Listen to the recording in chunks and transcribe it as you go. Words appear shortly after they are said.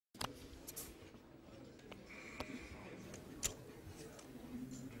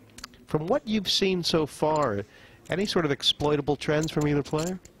From what you've seen so far, any sort of exploitable trends from either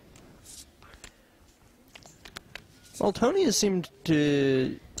player? Well, Tony has seemed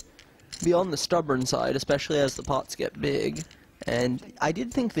to be on the stubborn side, especially as the pots get big. And I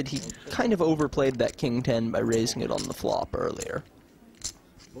did think that he kind of overplayed that King 10 by raising it on the flop earlier.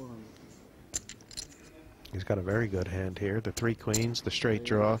 He's got a very good hand here. The 3 queens, the straight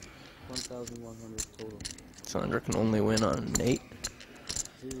draw. 1,100 total. Sandra can only win on an 8.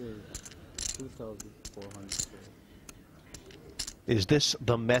 2,400. Is this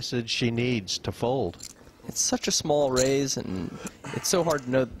the message she needs to fold? It's such a small raise, and it's so hard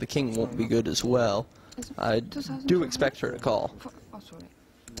to know that the king won't be good as well. I do expect her to call. Oh, sorry.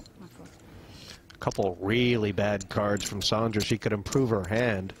 My fault. A couple really bad cards from Sandra. She could improve her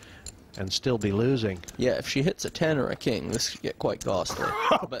hand and still be losing. Yeah, if she hits a 10 or a king, this could get quite costly.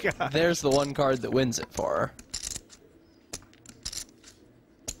 Oh, but God. there's the one card that wins it for her.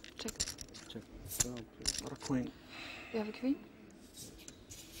 Check. Check. No, please. What a queen. You have a queen?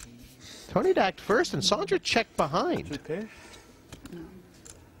 Tony act first, and Sandra checked behind. Okay.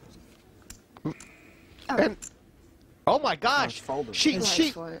 Oh. And oh my gosh, folded. she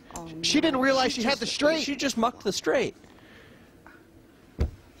didn't realize she had the straight. She just mucked the straight.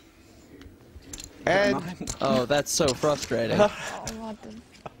 And Oh, that's so frustrating. Oh, what the...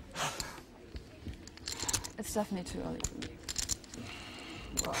 It's definitely too early for me.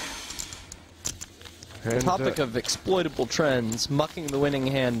 Wow. The topic of exploitable trends, mucking the winning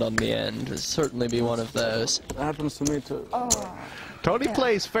hand on the end would certainly be one of those. That happens to me too. Oh. Tony Yeah.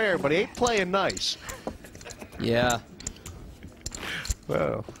 plays fair, but he ain't playing nice. Yeah.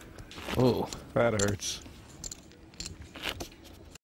 Well, Ooh. that hurts.